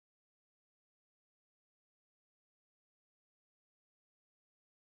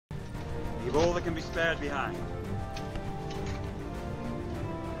can be spared behind.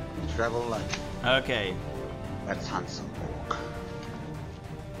 Travel light. Okay. Let's hunt some orc.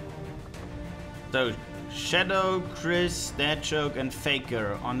 So, Shadow, Chris, Deadchoke, and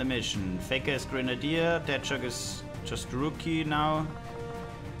Faker on the mission. Faker is Grenadier, Deadchoke is just rookie now.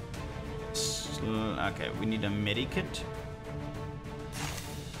 Okay, we need a medikit.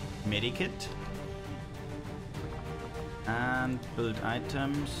 Medikit. And build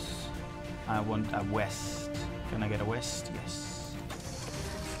items. I want a vest. Can I get a vest? Yes.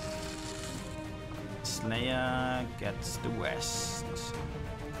 Slayer gets the vest.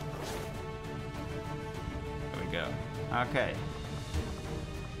 There we go. Okay.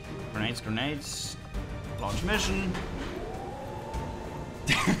 Grenades, grenades. Launch mission.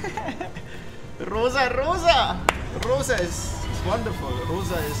 Rosa, Rosa! Rosa is wonderful.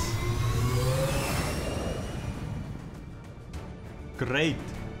 Rosa is great.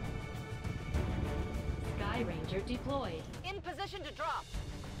 Sky Ranger deployed. In position to drop.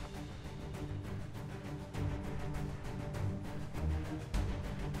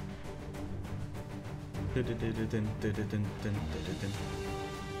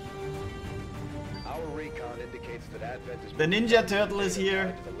 Our recon indicates that Advent is The Ninja Turtle is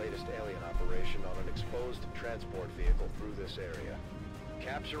here. the latest alien operation on an exposed transport vehicle through this area.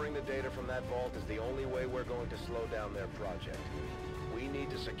 Capturing the data from that vault is the only way we're going to slow down their project. We need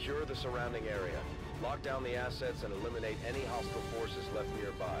to secure the surrounding area, lock down the assets, and eliminate any hostile forces left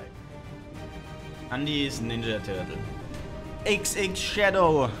nearby. Andy ist Ninja Turtle. XX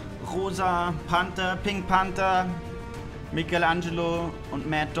Shadow, Rosa, Panther, Pink Panther, Michelangelo und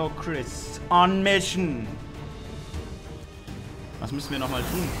Mad Dog Chris. On Mission! Was müssen wir nochmal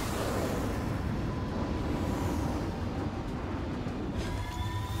tun?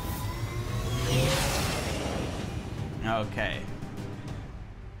 Okay.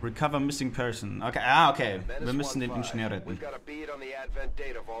 Recover missing person. Okay, okay. Wir müssen den Ingenieur retten. We've got a bead on the Advent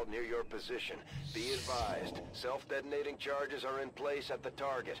data vault near your position. Be advised, self-detonating charges are in place at the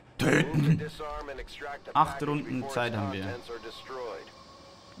target. Move to disarm and extract the 8 package Runden before Zeit its haben wir. contents are destroyed.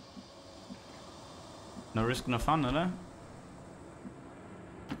 No risk, no fun, oder?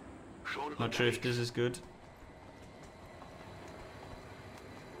 Not sure if this is good.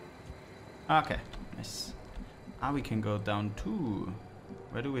 Okay, nice. Ah, we can go down too.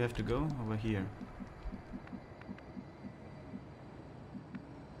 Where do we have to go? Over here.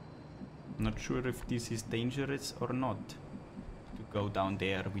 Not sure if this is dangerous or not. To go down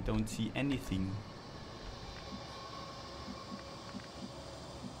there, we don't see anything.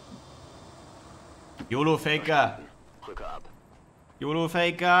 YOLO Faker! Rücke ab. YOLO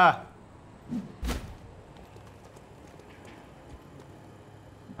Faker!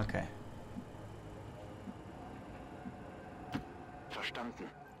 Okay. Verstanden.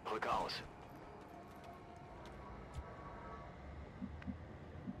 Rücke aus.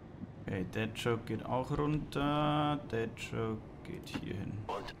 Okay, Deadchoke geht auch runter. Deadchoke geht hier hin.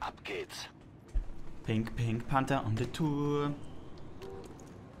 Und ab geht's. Pink Panther on the tour.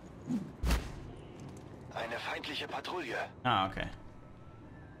 Eine feindliche Patrouille. Ah, okay.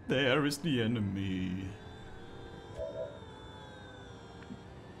 There is the enemy.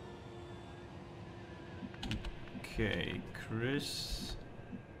 Okay, Chris.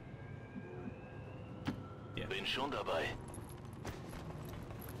 Yeah. Bin schon dabei.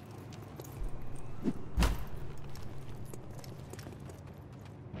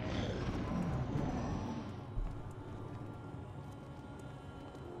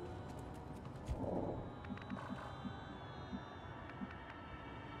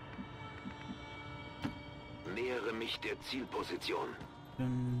 Nähere mich der Zielposition.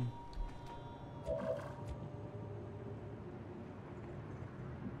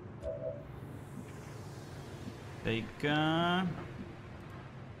 Baker.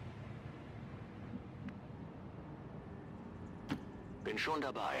 Bin schon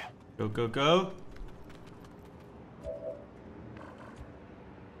dabei. Go, go, go.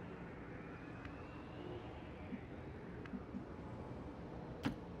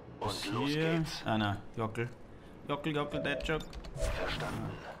 Und los Hier. geht's. Ah, na, Jockel. Jockel, Jockel, Deadchoke.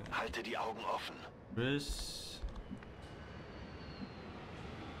 Verstanden. Halte die Augen offen. Chris.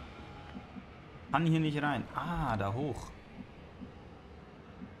 Kann hier nicht rein. Ah, da hoch.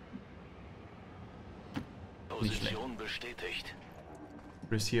 Position bestätigt.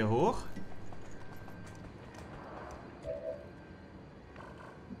 Chris hier hoch.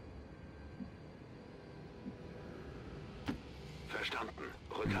 Verstanden.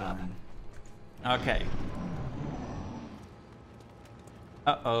 Rücke ab. Okay.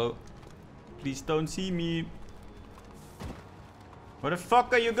 Uh-oh. Please don't see me. Where the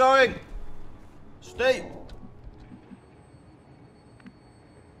fuck are you going? Stay!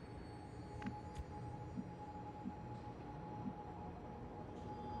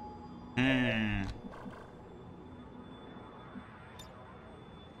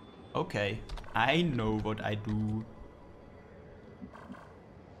 Okay, I know what I do.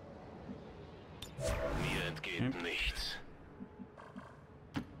 Mir entgeht nichts.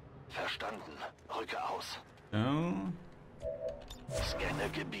 Verstanden. Rücke aus. So. Scanne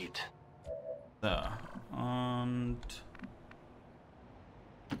Gebiet. So. Und...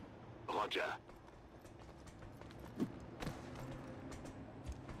 Roger.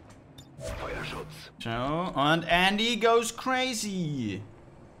 Feuerschutz. So. Und Andy goes crazy.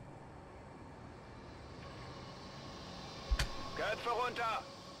 Köpfe runter.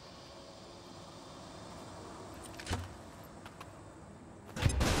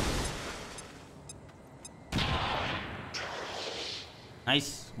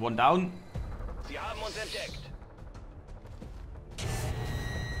 Nice. One down. Sie haben uns entdeckt.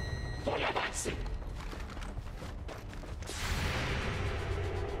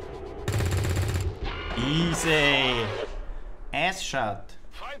 Easy. Ass shot.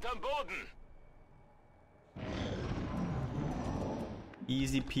 Feind am Boden.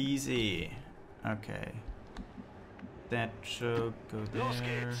 Easy peasy. Okay. That should go there. Los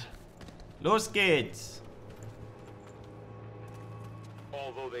geht's. Los geht's.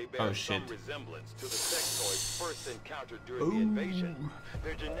 Although they bear Oh shit. some resemblance to the sectoids first encountered during the invasion,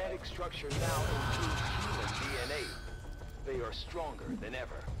 their genetic structure now includes human DNA. They are stronger than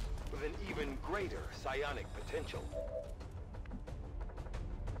ever, with an even greater psionic potential.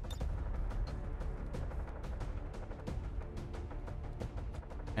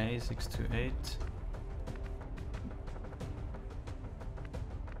 Okay, 6 to 8.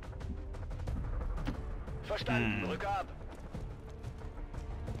 Verstanden, Rück ab.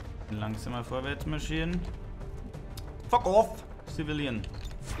 Langsamer vorwärts marschieren. Fuck off, Civilian.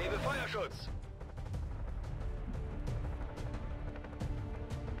 Gebe Feuerschutz.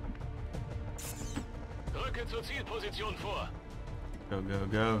 Rücke zur Zielposition vor. Go, go,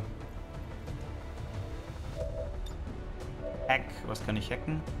 go. Hack. Was kann ich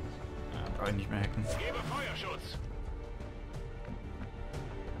hacken? Ja, brauche ich nicht mehr hacken. Gebe Feuerschutz.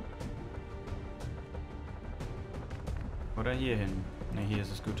 Oder hier hin. Ne, hier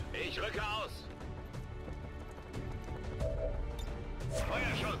ist es gut. Ich rücke aus.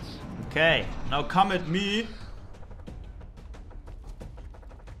 Feuerschutz. Okay, now come at me.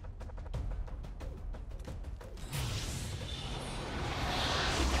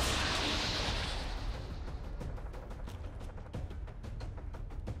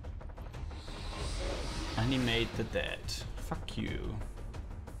 Animate the dead. Fuck you.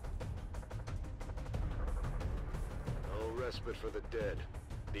 No respite for the dead.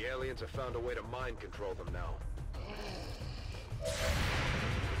 The aliens have found a way to mind control them now.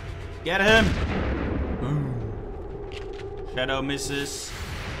 Get him! Shadow misses.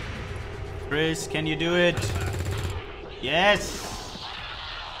 Chris, can you do it? Yes!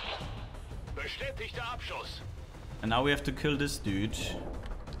 Bestätigter Abschuss. And now we have to kill this dude.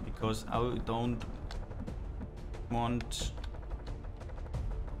 Because I don't want...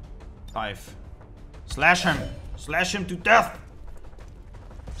 5. Slash him! Slash him to death!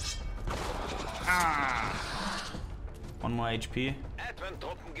 Ah. 1 more HP.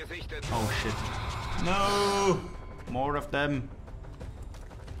 Advent-Truppen gesichtet. Oh shit. No! More of them.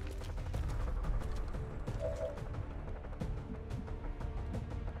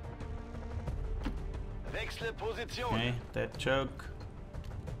 Wechsle Position. Okay, that choke.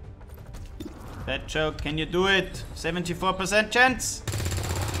 That choke, can you do it? 74% chance!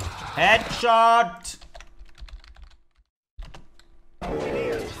 Headshot! A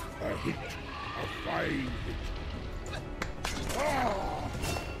hit. A fine hit.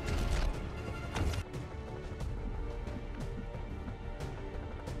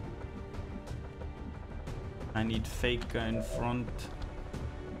 I need Faker in front.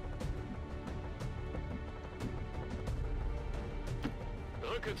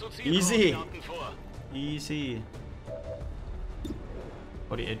 Rücke zu Easy. Zielkoordinaten vor. Easy.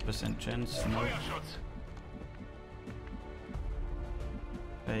 48% chance. No. Feuerschutz.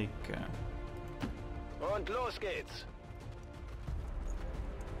 Faker. Und los geht's.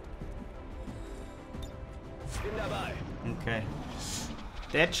 Bin dabei. Okay.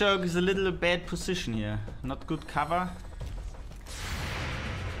 That choke is a little bad position here. Not good cover.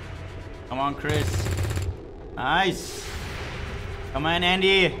 Come on, Chris. Nice. Come on,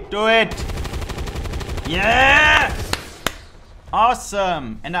 Andy. Do it. Yeah!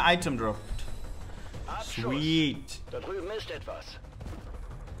 Awesome. And the item dropped. Abschuss. Sweet. Da drüben ist etwas.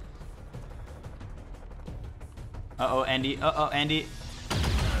 Uh-oh, Andy. Uh-oh, Andy.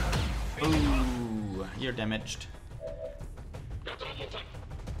 Ooh, you're damaged.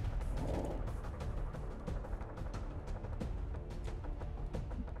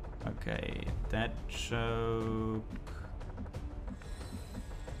 Okay, that choke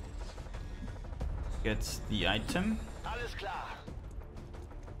gets the item. Alles klar.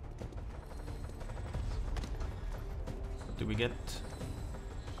 What do we get?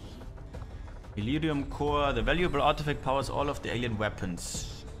 Illyrium core. The valuable artifact powers all of the alien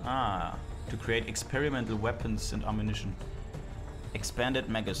weapons. Ah, to create experimental weapons and ammunition. Expanded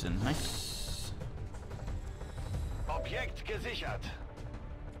magazine. Nice. Objekt gesichert.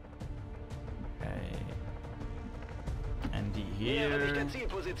 Okay. Andy Nähere dich der here.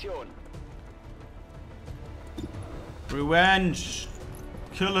 Zielposition. Revenge!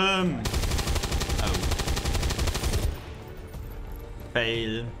 Kill him! Oh.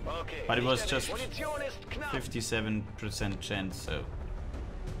 Fail. Okay, But it was nicht just erwischt. Munition ist knapp. 57% chance, so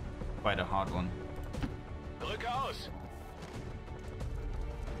quite a hard one. Drücke aus.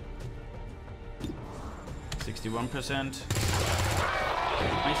 61%.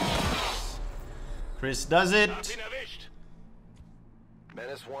 Nice. Chris does it! Hab ihn erwischt.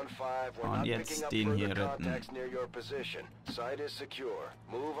 Menace 1-5, we're Und not jetzt picking up den hier further retten. contacts near your position. Site is secure.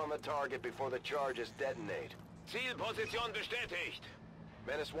 Move on the target before the charges detonate. Zielposition bestätigt.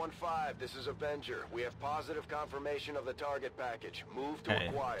 Menace 1-5, this is Avenger. We have positive confirmation of the target package. Move to Okay,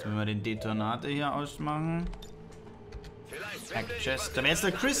 jetzt acquire. müssen wir den Detonator hier ausmachen. Vielleicht Hack finde ich Chest. was Da wäre jetzt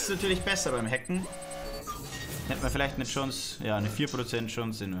der Chris natürlich besser beim Hacken. Hätten wir vielleicht eine Chance, ja, eine 4%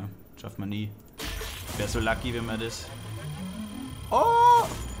 Chance, ne? Schafft man nie. Wäre so lucky, wenn man das. Oh!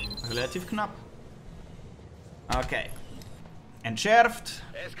 Relativ knapp. Okay. Entschärft.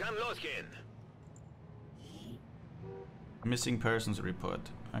 Es kann losgehen. Missing Persons Report.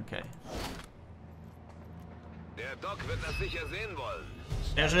 Okay. Der Doc wird das sicher sehen wollen.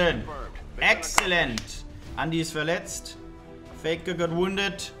 Sehr schön. Excellent. Andy ist verletzt. Faker got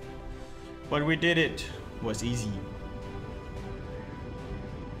wounded. But we did it. Was easy.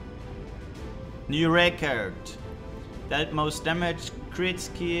 New record. Dealt most damage, crit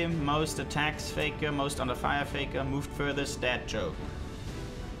key, most attacks Faker, most under fire Faker, moved further, stat joke.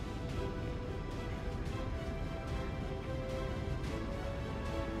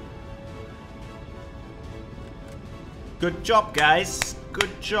 Good job, guys.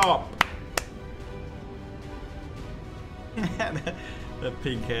 Good job. That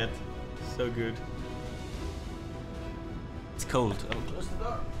pink hat. So good. It's cold. Oh, close the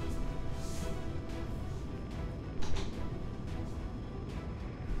door.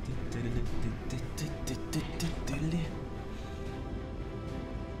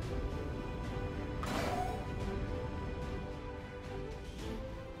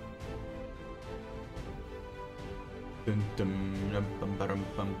 Dum, dum, dum, bum, ba-dum,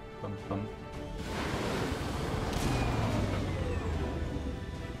 bum, bum, bum.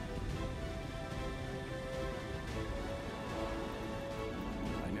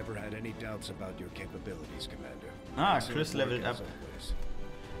 I never had any doubts about your capabilities, Commander. Ah, Excellent Chris work leveled as up. always.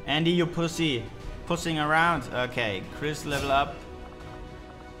 Andy, you pussy. Pussing around. Okay, Chris level up.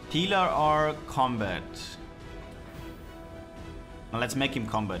 Healer or combat? Now let's make him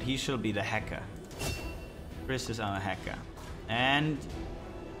combat. He shall be the hacker. Chris is our hacker. And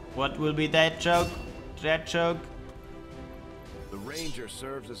what will be that joke? That joke? The Ranger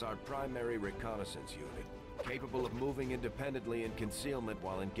serves as our primary reconnaissance unit, capable of moving independently in concealment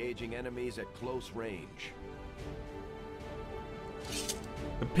while engaging enemies at close range.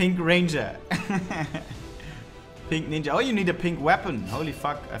 The Pink Ranger. Pink Ninja. Oh, you need a pink weapon. Holy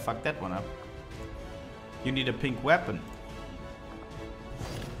fuck, I fucked that one up. You need a pink weapon.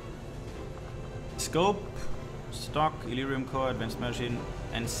 Scope, stock, Illyrium core, advanced machine,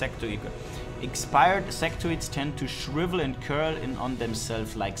 and sectoid. Expired sectoids tend to shrivel and curl in on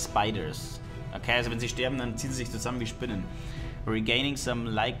themselves like spiders. Okay, also wenn sie sterben, dann ziehen sie sich zusammen wie Spinnen. Regaining some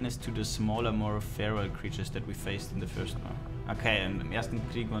likeness to the smaller, more feral creatures that we faced in the first one. Okay, im ersten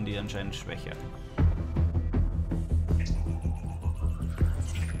Krieg waren die anscheinend schwächer.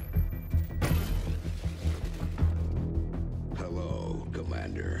 Hello,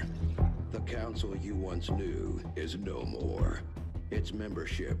 Commander. The council you once knew is no more. Its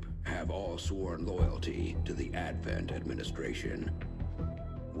membership have all sworn loyalty to the Advent administration,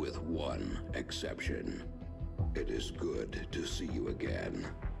 with one exception. It is good to see you again.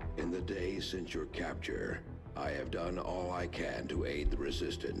 In the days since your capture, I have done all I can to aid the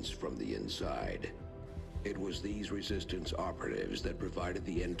Resistance from the inside. It was these Resistance operatives that provided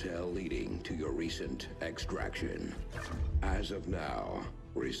the intel leading to your recent extraction. As of now,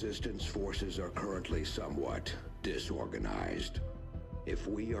 Resistance forces are currently somewhat disorganized. If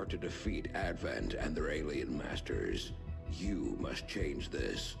we are to defeat Advent and their alien masters, you must change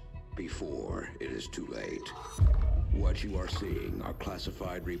this before it is too late. What you are seeing are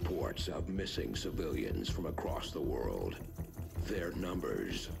classified reports of missing civilians from across the world. Their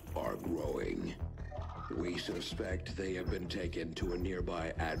numbers are growing. We suspect they have been taken to a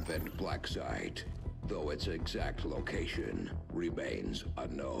nearby Advent black site, though its exact location remains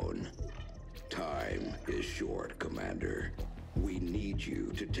unknown. Time is short, Commander. We need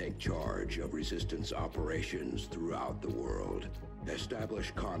you to take charge of resistance operations throughout the world.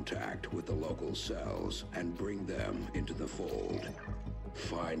 Establish contact with the local cells and bring them into the fold.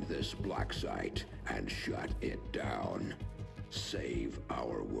 Find this black site and shut it down. Save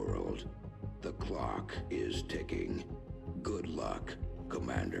our world. The clock is ticking. Good luck,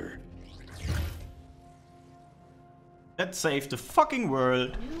 Commander. Let's save the fucking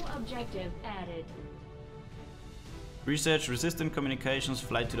world. New objective added. Research resistant communications,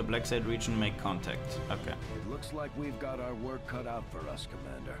 flight to the Black Site region, make contact. Okay. It looks like we've got our work cut out for us,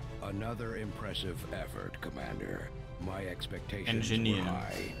 Commander. Another impressive effort, Commander. My expectations Engineer. were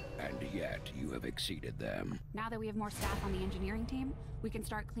high, and yet you have exceeded them. Now that we have more staff on the engineering team, we can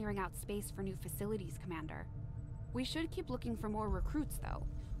start clearing out space for new facilities, Commander. We should keep looking for more recruits, though.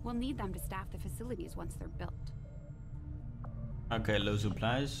 We'll need them to staff the facilities once they're built. Okay, low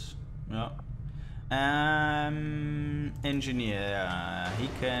supplies. Yeah. Engineer. He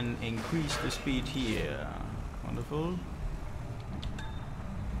can increase the speed here. Wonderful.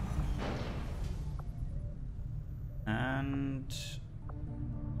 And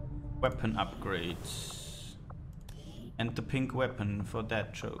weapon upgrades. And the pink weapon for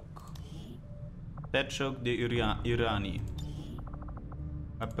that choke. That choke, the Irani.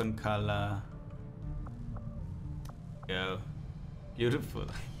 Weapon color. Go. Beautiful.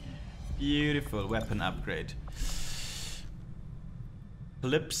 Beautiful weapon upgrade.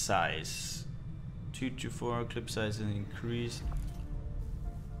 Clip size. 2 to 4 clip size is increased.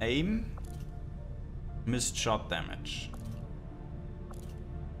 Aim. Missed shot damage.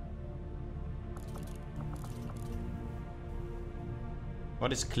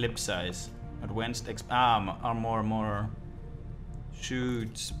 What is clip size? Advanced more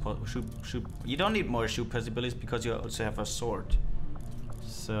shoots. Shoot. You don't need more shoot possibilities because you also have a sword.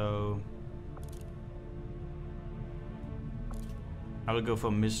 So I will go for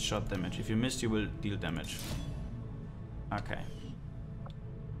missed shot damage. If you missed, you will deal damage. Okay.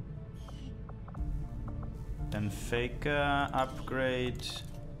 Then Faker upgrade.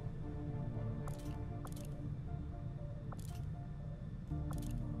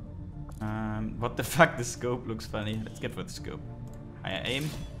 What the fuck? The scope looks funny. Let's get for the scope. Higher aim.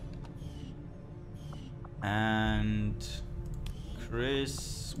 And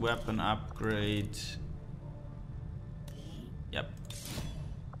Chris weapon upgrade. Yep.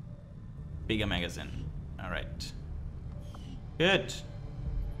 Bigger magazine. Alright. Good.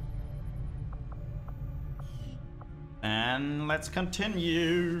 And let's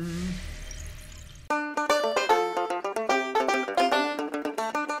continue.